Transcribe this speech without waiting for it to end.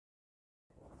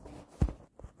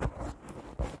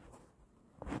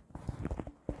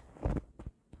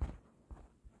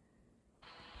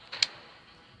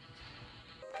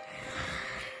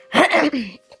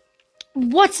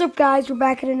What's up, guys? We're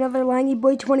back at another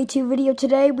LangyBoy22 video.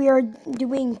 Today we are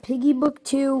doing Piggy Book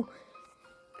 2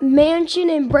 Mansion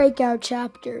and Breakout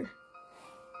chapter.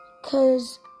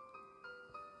 Cause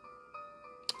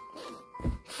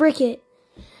frick it,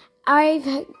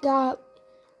 I've got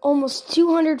almost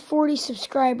 240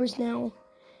 subscribers now.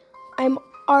 I'm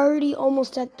already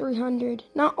almost at 300.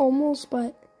 Not almost,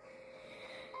 but.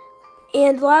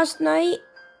 And last night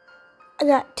I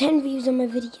got 10 views on my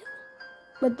video.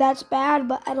 But that's bad,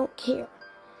 but I don't care.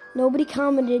 Nobody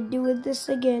commented doing this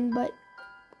again, but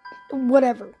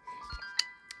whatever.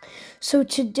 So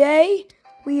today,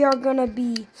 we are gonna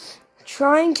be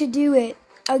trying to do it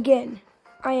again.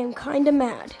 I am kinda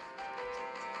mad.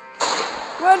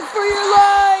 Run for your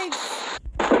life!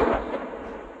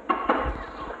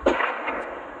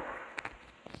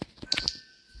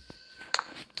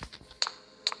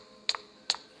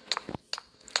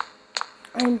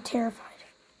 I am terrified.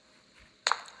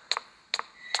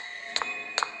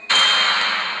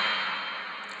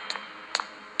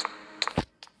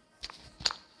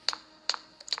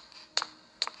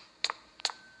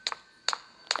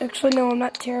 Actually, no, I'm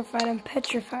not terrified. I'm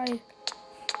petrified.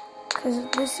 Because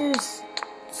this is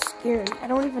scary. I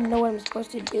don't even know what I'm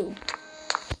supposed to do.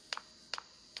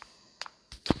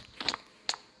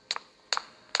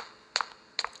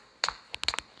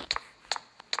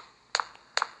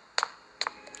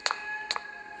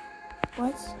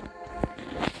 What?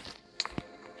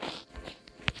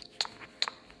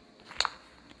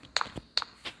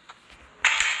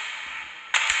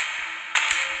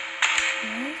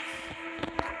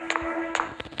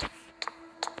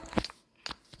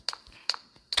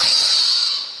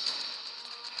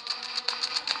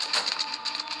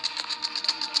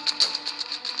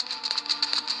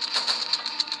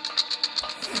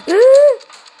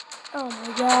 Oh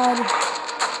my god.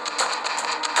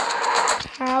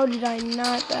 How did I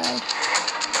not die?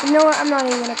 You know what? I'm not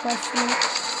even gonna question it.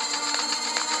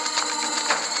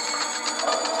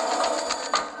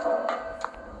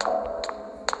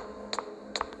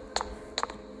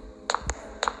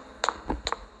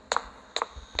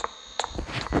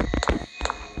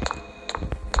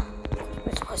 What am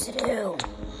I supposed to do?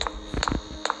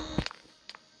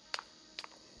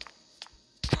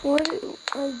 What do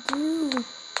I do?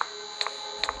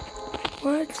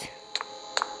 What?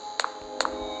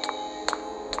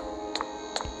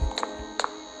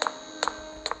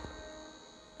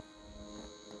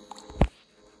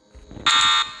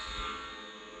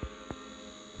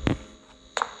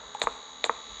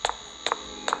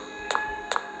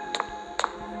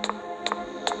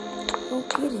 No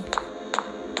kidding.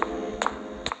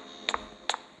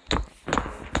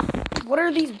 What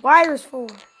are these wires for?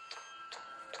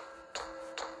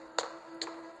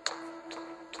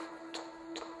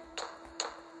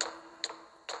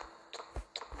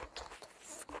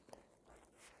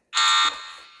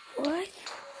 What?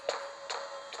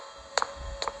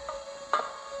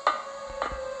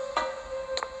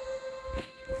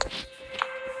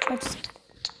 What's that?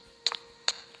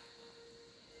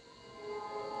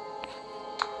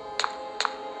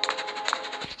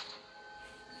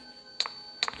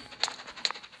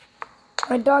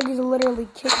 My dog is literally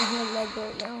kicking her leg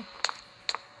right now.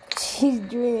 She's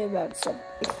dreaming about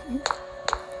something.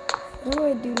 What do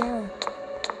I do now?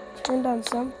 Turned on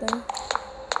something.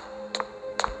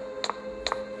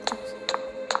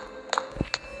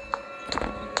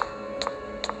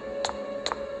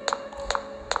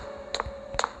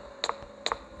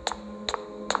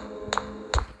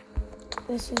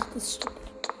 This is the stupid.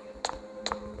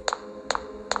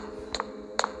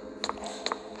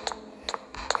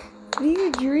 What are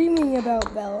you dreaming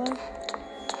about, Bella?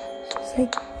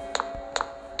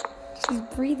 She's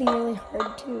breathing really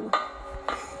hard too.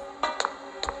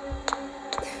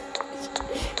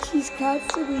 She's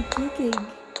constantly kicking.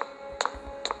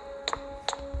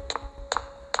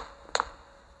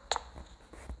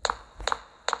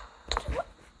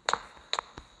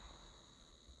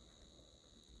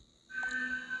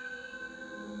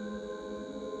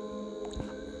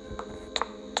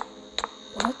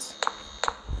 What?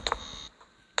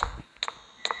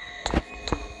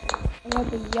 I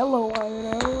got the yellow wire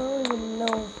now. I don't even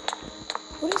know.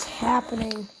 What is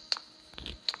happening?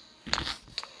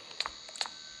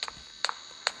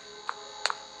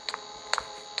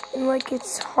 And like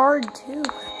it's hard too.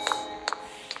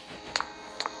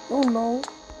 Oh no.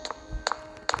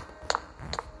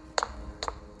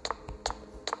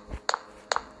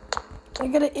 I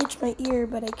gotta itch my ear,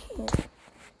 but I can't.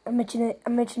 I'm itching it.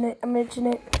 I'm itching it. I'm itching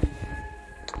it.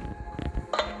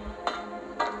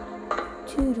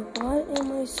 Dude, what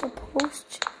am I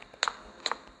supposed to?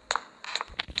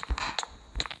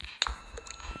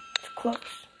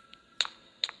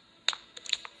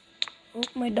 Oh,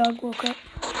 my dog woke up.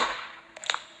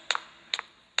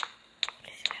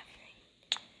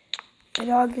 My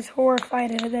dog is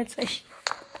horrified at it. That's why she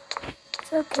woke up.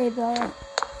 It's okay, Bella.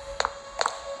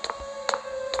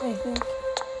 I think.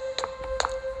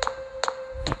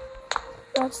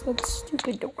 That's that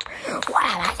stupid door. What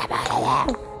am I supposed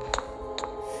to do?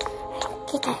 I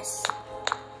don't get this.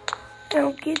 I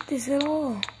don't get this at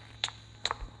all.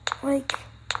 Like,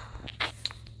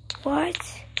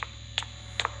 what?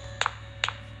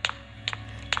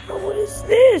 Bro, what is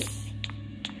this?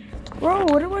 Bro,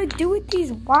 what do I do with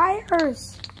these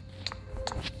wires?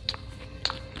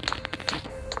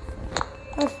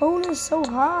 My phone is so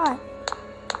hot.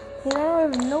 And I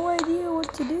have no idea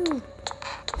what to do.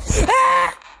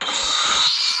 Ah!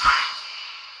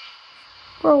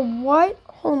 Bro, what?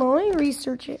 Hold on, let me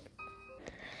research it.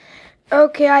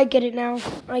 Okay, I get it now.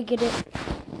 I get it.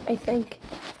 I think.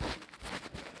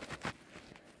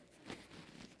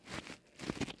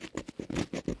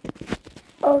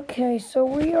 Okay, so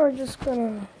we are just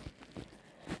gonna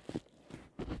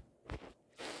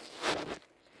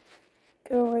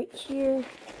go right here.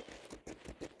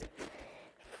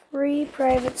 Free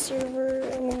private server,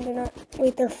 and then they're not.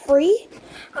 Wait, they're free?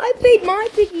 I paid my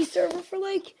piggy server for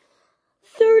like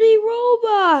 30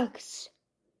 Robux.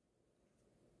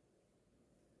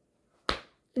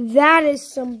 That is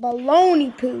some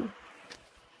baloney poo.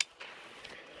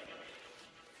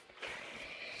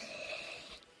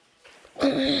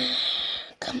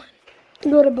 Come on.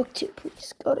 Go to book 2,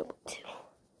 please. Go to book 2.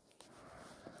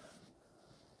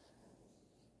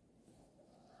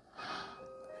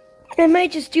 I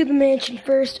might just do the mansion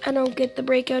first. I don't get the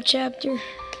breakout chapter.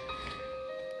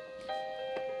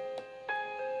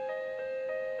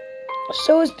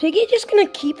 So is Piggy just gonna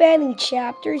keep adding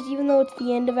chapters even though it's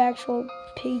the end of actual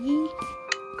Piggy?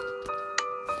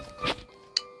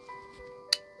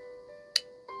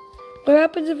 What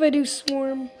happens if I do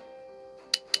Swarm?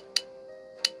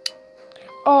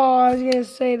 Oh, I was gonna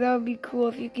say that would be cool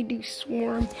if you could do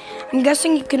Swarm. I'm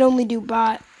guessing you can only do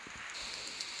Bot.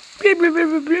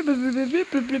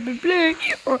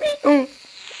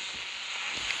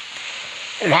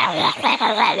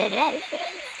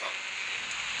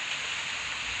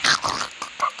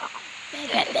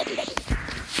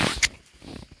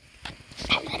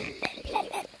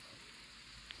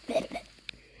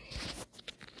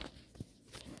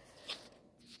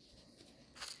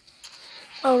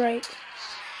 All right.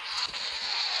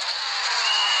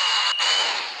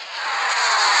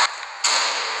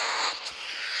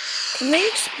 Can they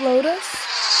explode us?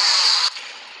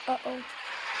 Uh-oh.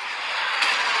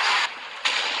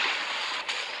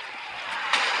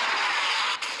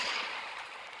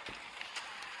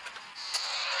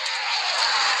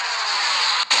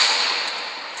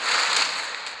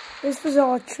 This was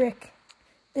all a trick.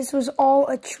 This was all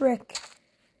a trick.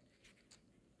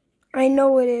 I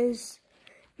know it is.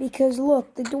 Because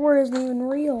look, the door isn't even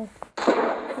real.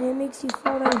 And it makes you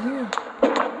fall down here.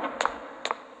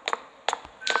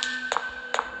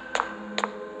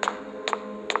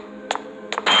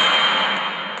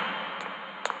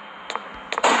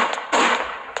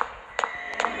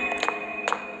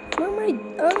 Where are my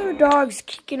other dogs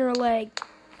kicking her leg?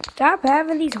 Stop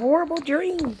having these horrible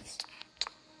dreams.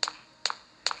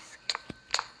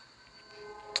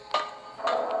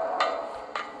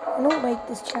 I don't like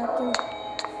this chapter.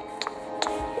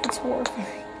 It's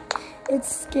horrifying.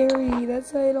 It's scary.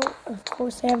 That's why I don't. Of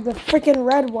course, I have the freaking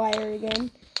red wire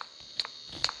again.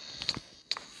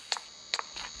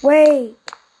 Wait.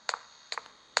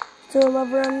 Still a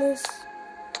lover on this?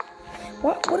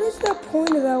 What is the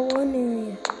point of that one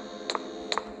area?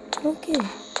 I don't get it.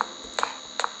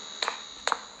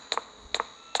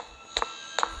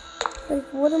 Like,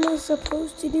 what am I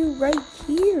supposed to do right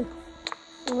here?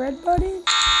 The red button?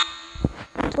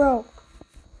 Bro.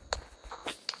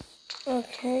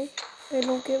 Okay. I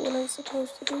don't get what I'm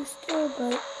supposed to do still,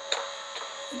 but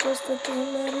I guess that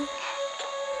doesn't matter.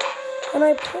 When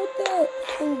I pulled that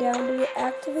thing down, did it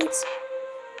activate?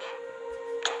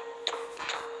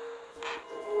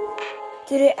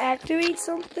 Did it activate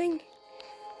something?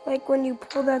 Like when you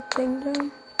pull that thing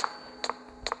down?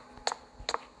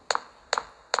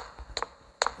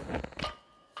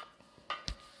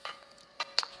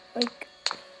 Like,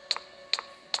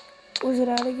 was it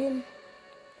out again?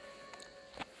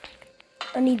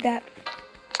 I need that.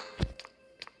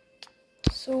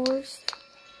 Source.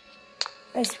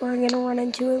 I swear I'm gonna run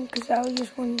into him because I was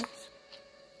just one of those.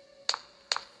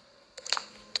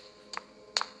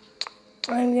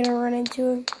 I'm gonna run into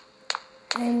him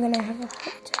and I'm gonna have a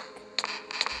heart attack.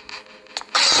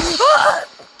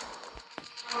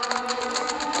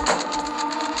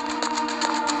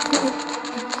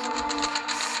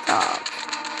 Stop.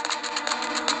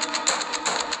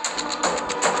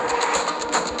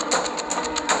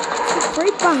 It's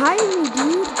right behind me,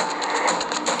 dude.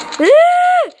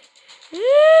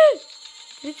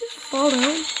 Did it just fall down?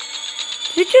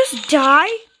 Did it just die?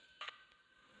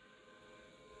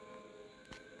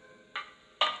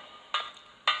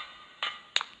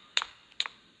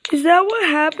 Is that what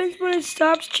happens when it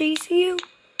stops chasing you?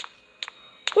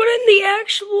 What in the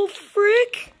actual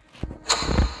frick?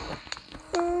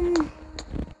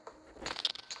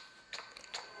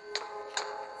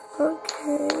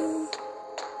 Okay.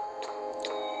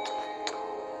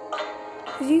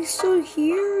 Is he still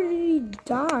here or did he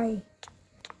die?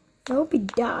 I hope he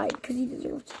died because he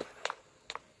deserves to die.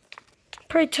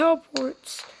 Probably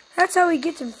teleports. That's how he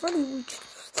gets in front of you.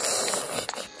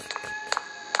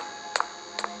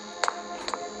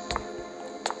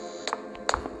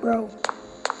 Bro,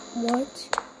 what?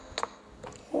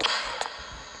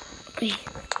 Wait.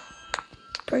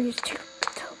 Bro, just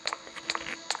teleport.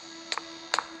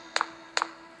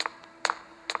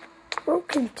 Bro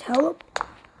can teleport?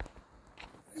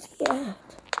 Where's he at?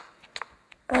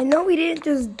 I know he didn't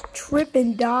just trip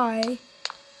and die.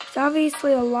 He's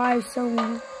obviously alive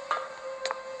somewhere.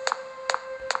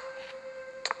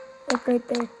 Like right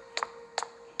there.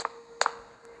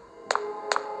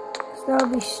 So that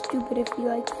would be stupid if he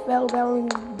like fell down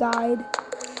and died.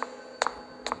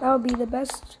 That would be the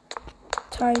best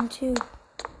time too.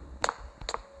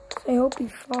 So I hope he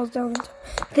falls down into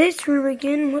this room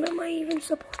again. What am I even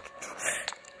supposed to do?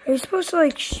 Are you supposed to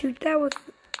like shoot that with...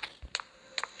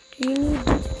 Do you need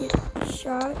to get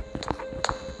shot?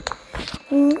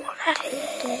 We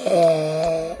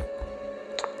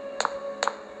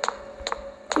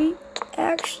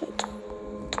actually...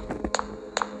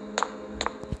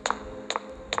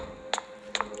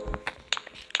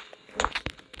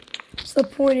 What's the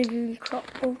point of you crawl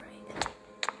over it?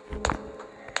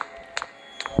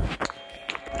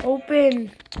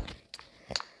 Open.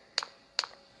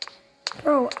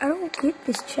 Bro, I don't get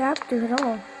this chapter at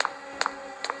all.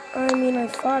 I mean, I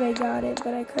thought I got it,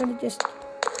 but I kind of just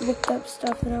looked up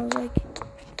stuff and I was like,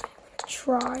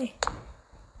 try.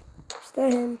 Is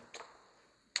that him?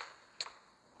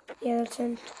 Yeah, that's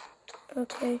him.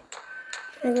 Okay.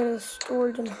 I go to the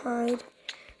storage and hide.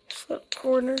 This little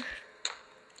corner.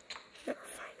 Never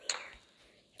find me here.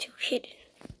 Too hidden.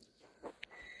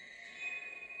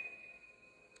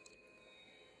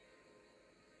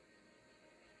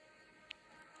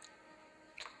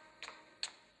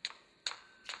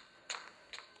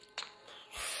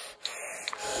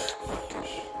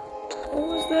 What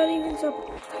was that even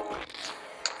supposed to?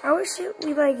 I wish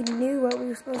we like knew what we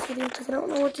were supposed to do because I don't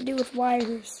know what to do with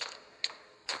wires.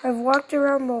 I've walked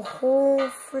around the whole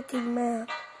freaking map,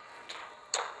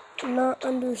 not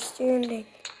understanding.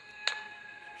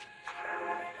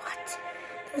 What?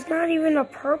 There's not even a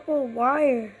purple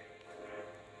wire.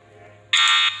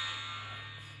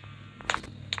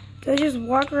 Do I just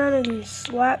walk around and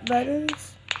slap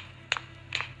buttons?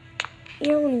 You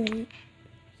don't even...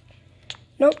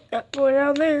 Nope, not going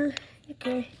down there.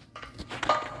 Okay.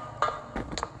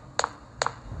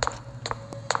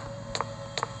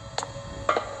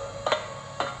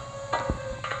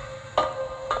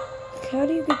 How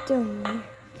do you get down there?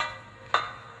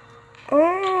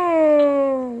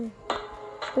 Oh!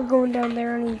 We're going down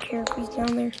there. I don't even care if he's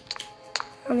down there.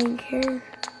 I don't even care.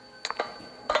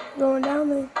 We're going down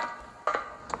there.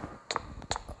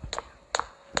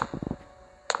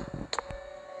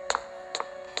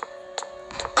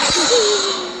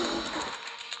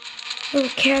 Little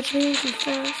cat's moving too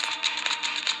fast.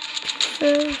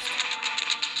 Too fast.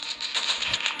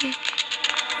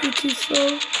 You're too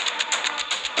slow.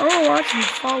 I want to watch him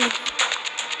fall again.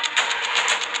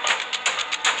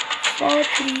 Fall,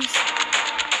 please.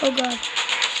 Oh god.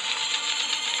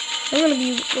 I'm gonna be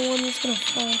the one that's gonna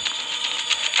fall.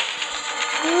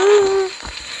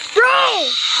 Bro!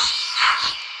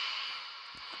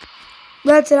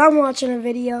 That's it, I'm watching a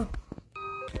video.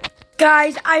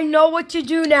 Guys, I know what to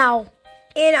do now.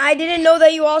 And I didn't know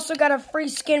that you also got a free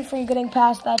skin from getting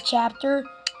past that chapter.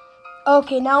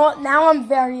 Okay, now I'm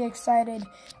very excited.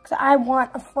 Because I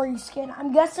want a free skin.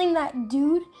 I'm guessing that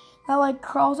dude that like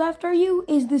crawls after you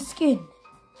is the skin.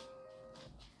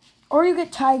 Or you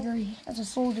get Tigery as a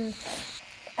soldier.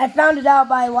 I found it out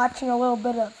by watching a little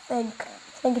bit of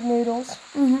Think Noodles.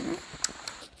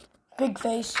 Big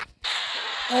face.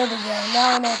 There we go.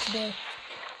 Now I know what to do.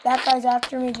 That guy's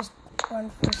after me, just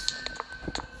run first.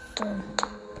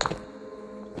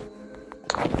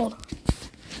 Hold on.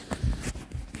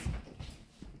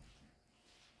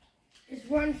 Just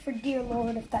run for dear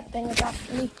Lord if that thing is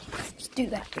after me. Just do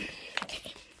that.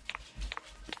 Okay.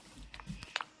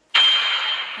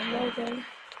 Okay.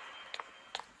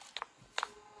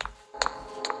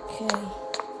 Okay.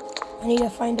 I need to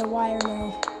find a wire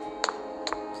now.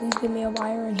 Please give me a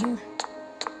wire in here.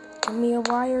 Give me a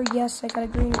wire. Yes, I got a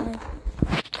green wire.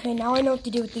 Okay, now I know what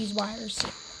to do with these wires.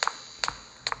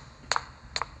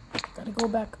 Gotta go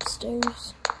back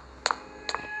upstairs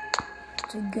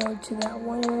to go to that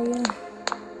one area.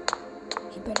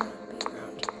 He better not be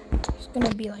around here. He's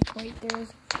gonna be like right there.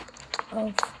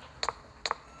 Oh.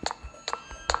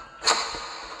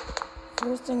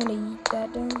 First, I'm gonna eat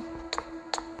that down.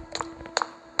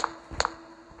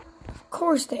 Of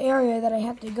course, the area that I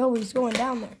have to go is going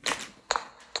down there.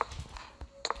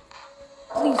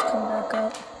 Please come back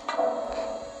up.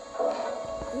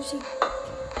 Where's he?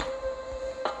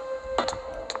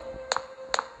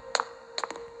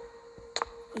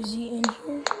 Is he in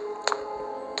here?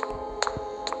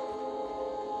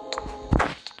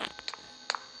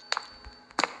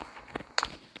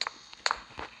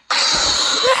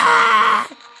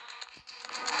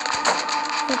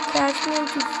 Catch me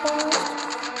too fast.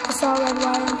 I saw a red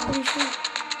wire, I'm pretty sure.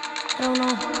 I don't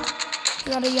know. I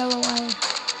got a yellow wire.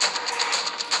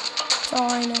 That's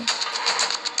all I know.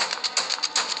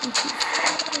 I'm too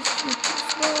fast, I'm too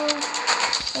slow.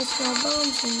 I smell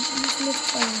bombs and use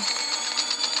misplay.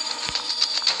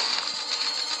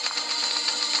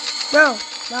 Bro,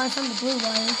 now I found the blue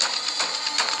wire.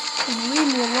 Just leave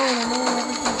me alone, I know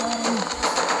everything's out.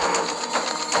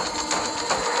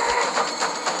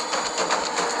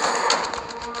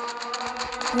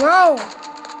 Bro!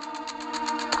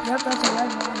 Yep, that's a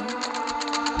red one.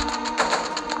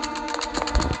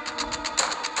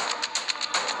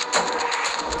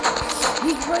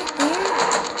 He's right there?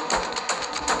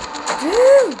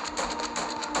 Dude!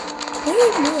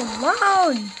 Leave me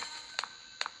alone!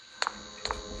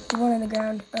 The one on the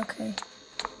ground. Okay.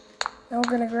 Now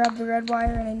we're gonna grab the red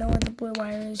wire, and I know where the blue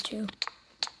wire is too.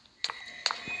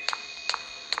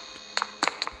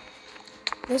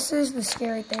 This is the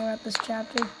scary thing about this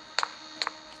chapter.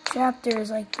 Chapter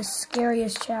is like the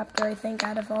scariest chapter, I think,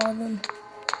 out of all of them.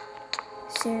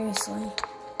 Seriously.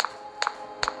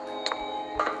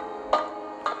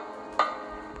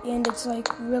 And it's like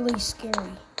really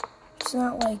scary. It's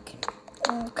not like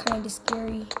kind of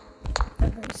scary.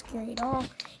 Not very scary at all.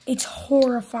 It's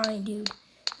horrifying, dude.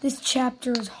 This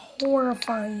chapter is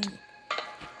horrifying.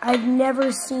 I've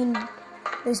never seen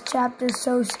this chapter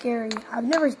so scary. I've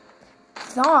never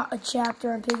thought a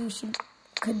chapter on Piggy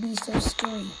could be so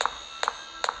scary.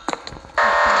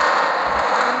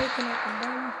 I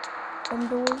can open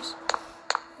them doors.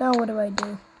 Now what do I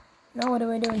do? Now what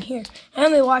do I do in here? I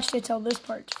only watched it till this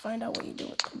part to find out what you do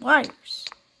with the wires.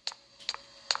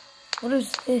 What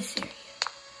is this area?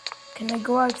 Can I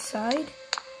go outside?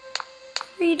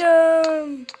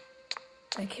 Freedom!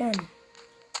 I can.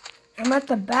 I'm at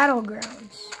the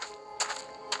battlegrounds.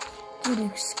 Dude,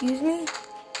 excuse me?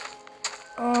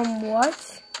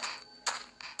 What?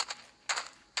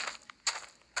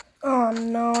 Oh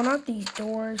no, not these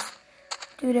doors.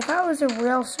 Dude, if I was a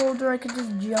real soldier, I could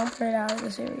just jump right out of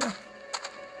this area.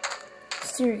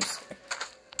 Seriously.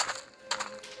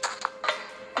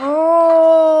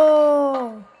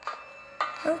 Oh!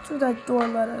 That's where that door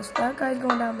led us. That guy's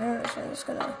going down there, so I'm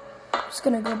just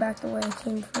gonna go back the way I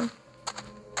came from.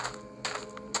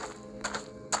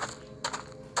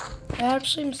 I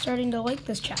actually am starting to like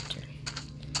this chapter.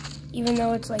 Even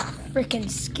though it's like freaking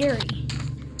scary.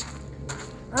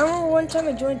 I remember one time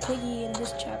I joined Piggy and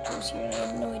this chapter was here and I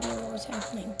had no idea what was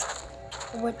happening.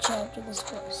 Or what chapter this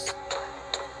was.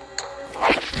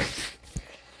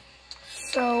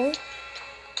 So,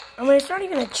 I mean, it's not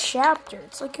even a chapter.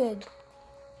 It's like a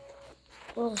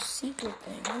little secret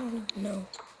thing. I don't even know.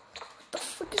 What the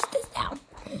frick is this now?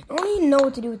 I don't even know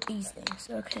what to do with these things.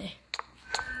 Okay.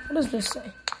 What does this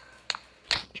say?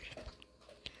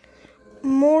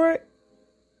 More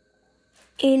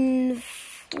influence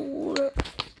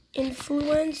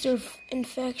or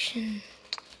infection.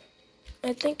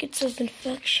 I think it says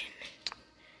infection.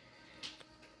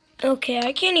 Okay,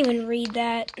 I can't even read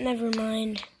that. Never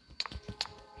mind.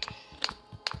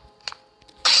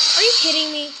 Are you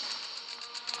kidding me?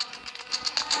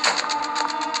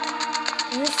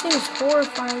 And this thing is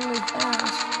horrifyingly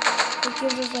fast. It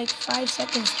gives us like 5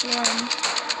 seconds to run.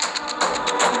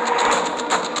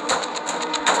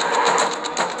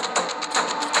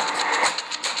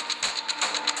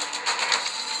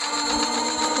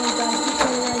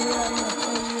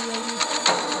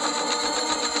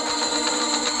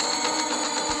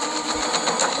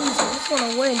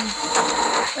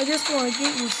 I just want to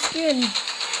get your skin.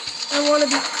 I want to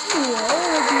be cool. I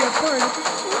want to be a part of the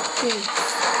cool kids.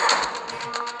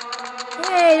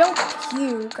 Hey, don't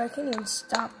puke. I can't even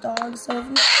stop dogs. So what?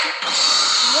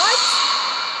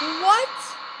 What?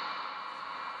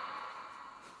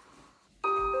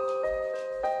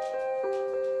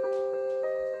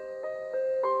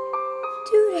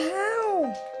 Dude,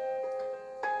 how?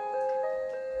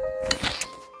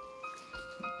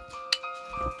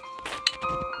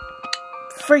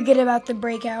 Forget about the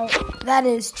breakout. That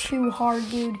is too hard,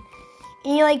 dude.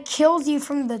 And he like kills you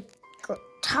from the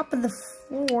top of the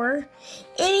floor.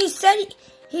 And he said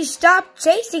he stopped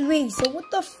chasing me. So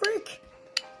what the frick?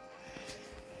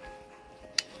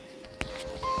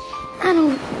 I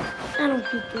don't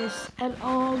get this at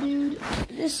all, dude.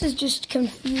 This is just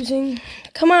confusing.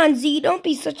 Come on, Z, don't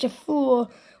be such a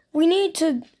fool. We need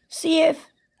to see if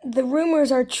the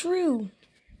rumors are true.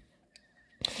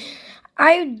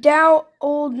 I doubt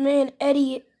old man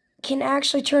Eddie can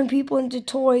actually turn people into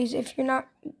toys. If you're not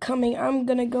coming, I'm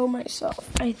gonna go myself,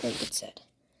 I think it said.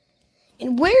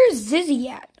 And where's Zizzy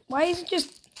at? Why is it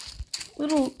just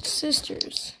little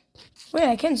sisters? Wait,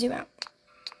 I can zoom out.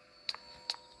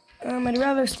 I'd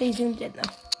rather stay zoomed in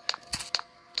though.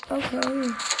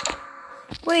 Okay.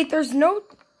 Wait, there's no...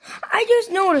 I just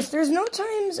noticed there's no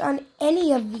times on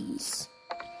any of these.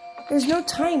 There's no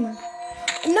timer.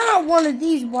 Not one of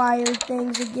these wire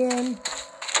things again.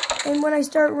 And when I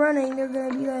start running, they're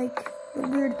gonna be like the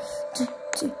weird.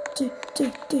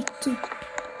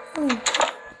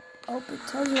 Oh, it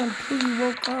tells you when Piggy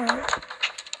woke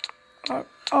up.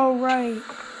 All right.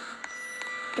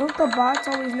 Don't the bots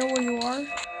always know where you are?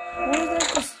 Or is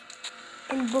that just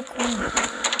in book 1?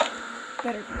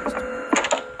 Better be just in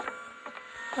book 1.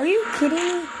 Are you kidding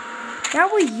me? Now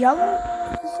we're yellow?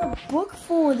 This is a book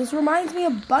 4. This reminds me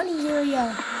of Bunny's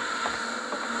area.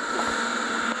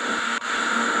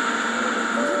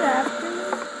 Is it after me?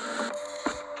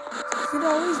 Does it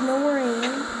always know where I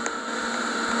am?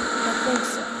 I think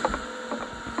so.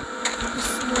 I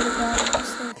swear to God, if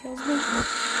this thing kills me.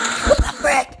 What the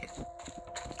frick?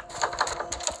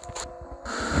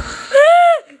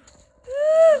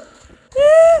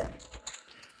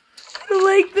 I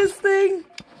like this thing.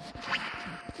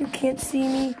 You can't see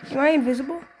me. Am I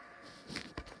invisible?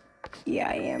 Yeah,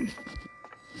 I am.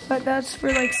 But that's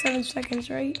for like 7 seconds,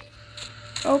 right?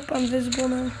 Oh, I'm visible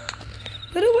now.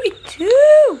 What do I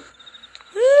do?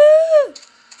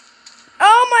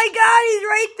 Oh my God, he's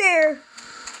right there.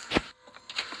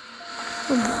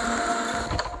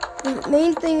 The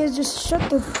main thing is just shut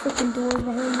the freaking doors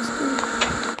behind this dude.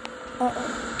 Uh-oh.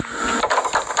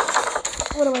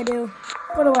 What do I do?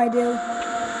 What do I do?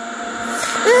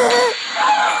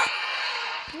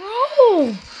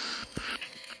 Bro!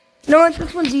 You know what?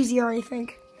 This one's easier, I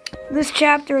think. This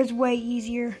chapter is way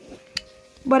easier.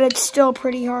 But it's still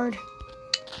pretty hard.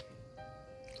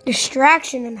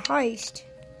 Distraction and heist.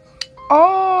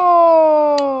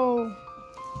 Oh!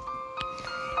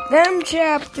 Them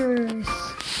chapters.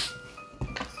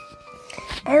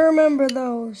 I remember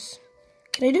those.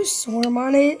 Can I do Swarm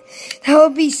on it? That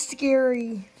would be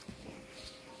scary.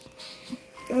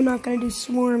 I'm not going to do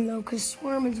Swarm, though, because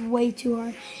Swarm is way too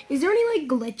hard. Is there any, like,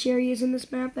 glitch areas in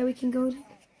this map that we can go to?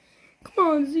 Come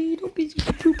on, Z, don't be such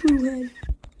a poo-poo head.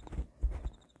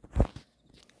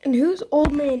 And who's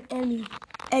Old Man Eddie?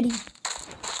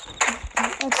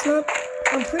 That's not...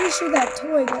 I'm pretty sure that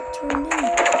toy got turned in.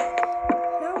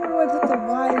 Now where do I put the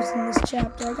wires in this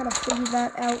chapter? I gotta figure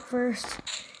that out first.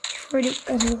 Before I do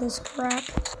any of this crap.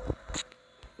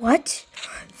 What?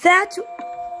 That's...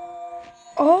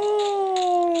 Oh!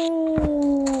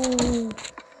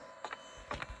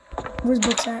 Where's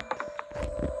books at?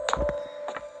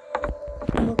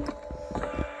 Book.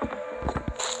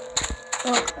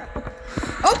 Oh, crap.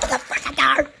 Open the fucking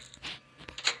door!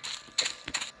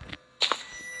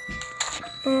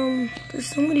 There's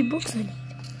so many books I need.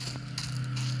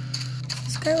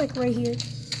 This guy, like, right here.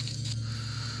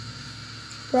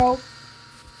 Bro.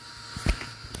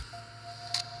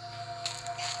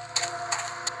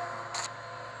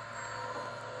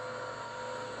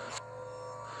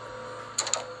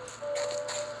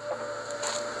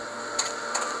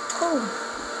 Oh.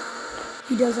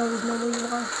 He does always know where you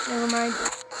are. Never mind.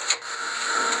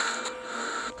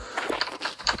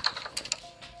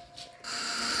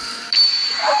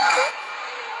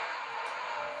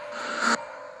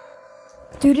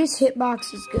 Dude, his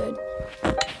hitbox is good.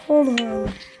 Hold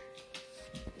on.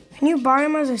 Can you buy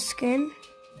him as a skin?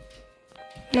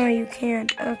 No, you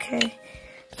can't. Okay.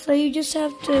 So you just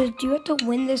have to... Do you have to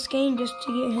win this game just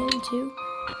to get him too?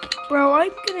 Bro,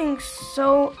 I'm getting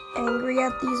so angry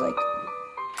at these, like...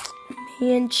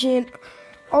 Mansion.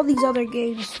 All these other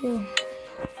games too.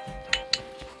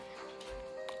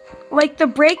 Like, the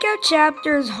Breakout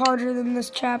chapter is harder than this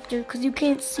chapter because you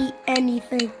can't see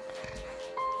anything.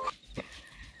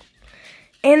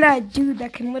 And that dude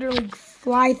that can literally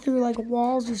fly through, like,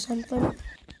 walls or something.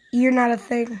 You're not a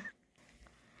thing.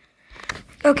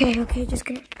 Okay, just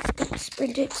gonna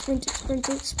sprint it.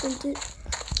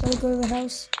 Gotta go to the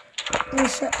house. I'm gonna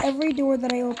shut every door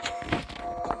that I open.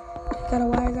 Got a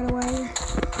wire.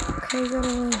 Okay, got a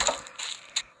wire.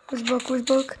 Where's the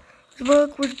book? I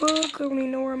don't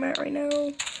even know where I'm at right now.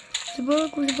 Where's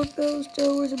the book though?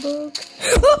 Still, where's the book?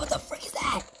 Oh, what the frick is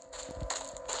that?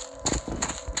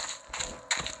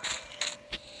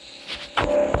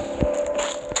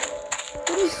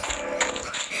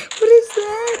 What is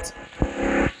that?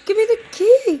 Give me the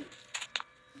key.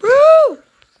 Bro!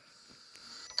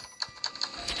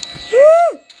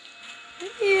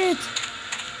 Idiot.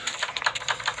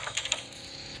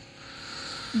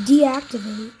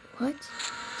 Deactivate. What?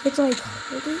 It's like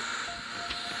hold it?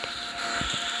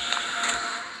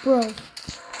 Bro.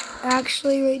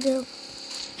 Actually, right now.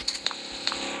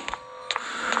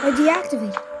 I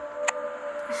deactivate.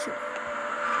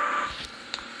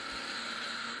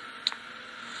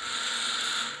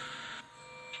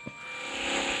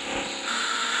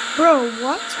 Bro,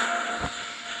 what?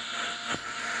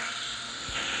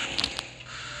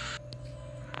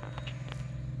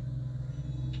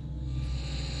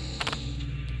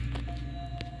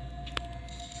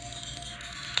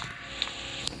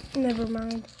 Never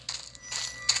mind.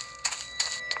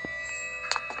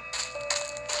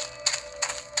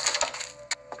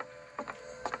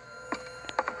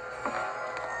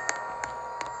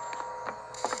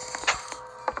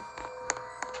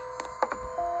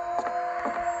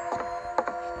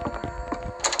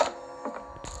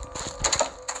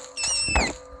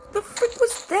 The frick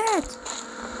was that?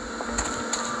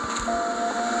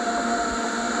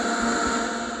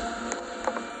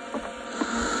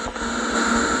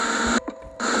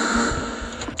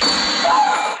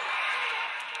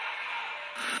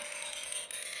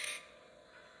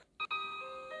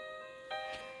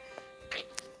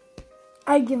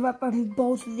 I give up on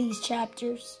both of these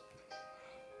chapters.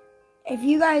 If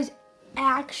you guys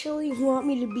actually want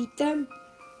me to beat them,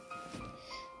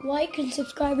 like and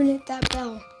subscribe and hit that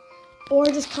bell. Or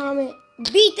just comment,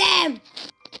 beat them!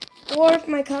 Or if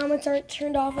my comments aren't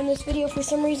turned off on this video for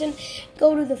some reason,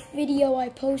 go to the video I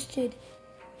posted.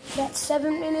 That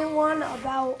 7-minute one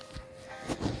about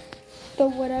the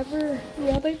whatever,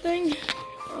 the other thing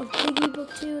of Piggy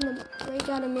Book 2 and the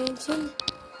Breakout of Mansion.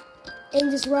 And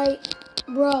just write,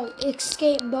 bro,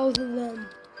 escape both of them.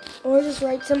 Or just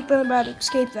write something about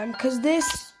escape them. Because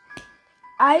this,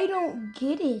 I don't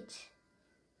get it.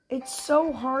 It's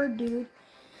so hard, dude.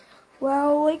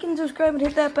 Well, like and subscribe and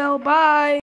hit that bell. Bye.